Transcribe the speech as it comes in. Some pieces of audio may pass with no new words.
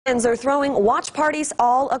Fans are throwing watch parties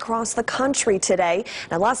all across the country today.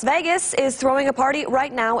 Now, Las Vegas is throwing a party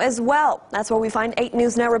right now as well. That's where we find 8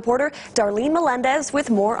 News Now reporter Darlene Melendez with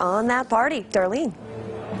more on that party. Darlene.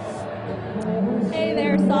 Hey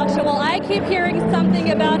there, Sasha. Well, I keep hearing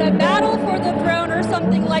something about a battle for the throne or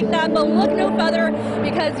something like that, but look no further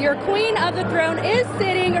because your queen of the throne is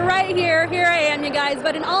sitting right here. Here I am, you guys.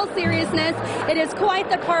 But in all seriousness, it is quite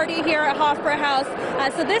the party here at Hofbrauhaus.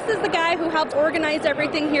 So this is the guy who helped organize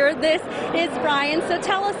everything here. This is Brian. So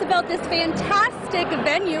tell us about this fantastic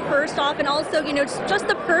venue first off, and also, you know, just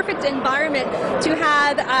the perfect environment to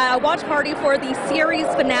have a watch party for the series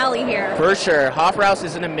finale here. For sure. Hofbrauhaus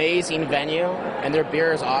is an amazing venue, and their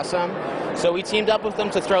beer is awesome. So we teamed up with them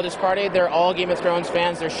to throw this party. They're all Game of Thrones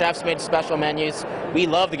fans. Their chefs made special menus. We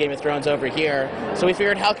love the Game of Thrones over here. So we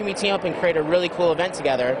figured, how can we team up and create a really cool event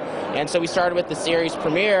together? And so we started with the series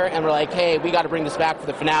premiere, and we're like, hey, we got to bring this back for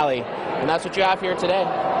the finale. And that's what you have here today.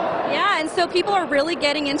 Yeah, and so people are really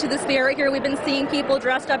getting into the spirit here. We've been seeing people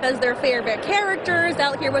dressed up as their favorite characters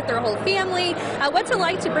out here with their whole family. What's it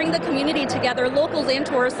like to bring the community together, locals and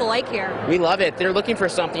tourists alike here? We love it. They're looking for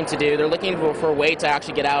something to do. They're looking for a way to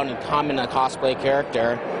actually get out and come in a cosplay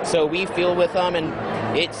character. So we feel with them,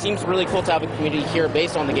 and it seems really cool to have a community here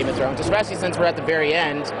based on the Game of Thrones, especially since we're at the very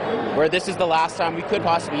end, where this is the last time we could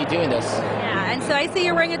possibly be doing this. Yeah, and so I see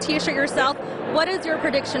you're wearing a t-shirt yourself. What is your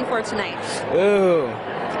prediction for tonight? Ooh.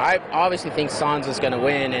 I obviously think Sansa's going to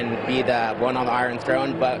win and be the one on the Iron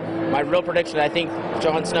Throne, but my real prediction, I think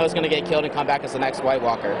Jon Snow is going to get killed and come back as the next White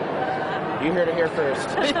Walker. You heard it here first.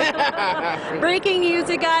 Breaking news,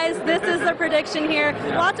 you guys. This is the prediction here.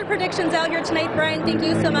 Lots of predictions out here tonight, Brian. Thank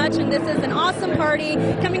you so much. And this is an awesome party.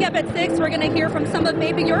 Coming up at 6, we're going to hear from some of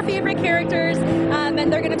maybe your favorite characters,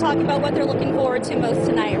 and they're going to talk about what they're looking forward to most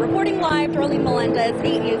tonight. Reporting live, Darlene Melendez,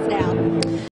 8 News Now.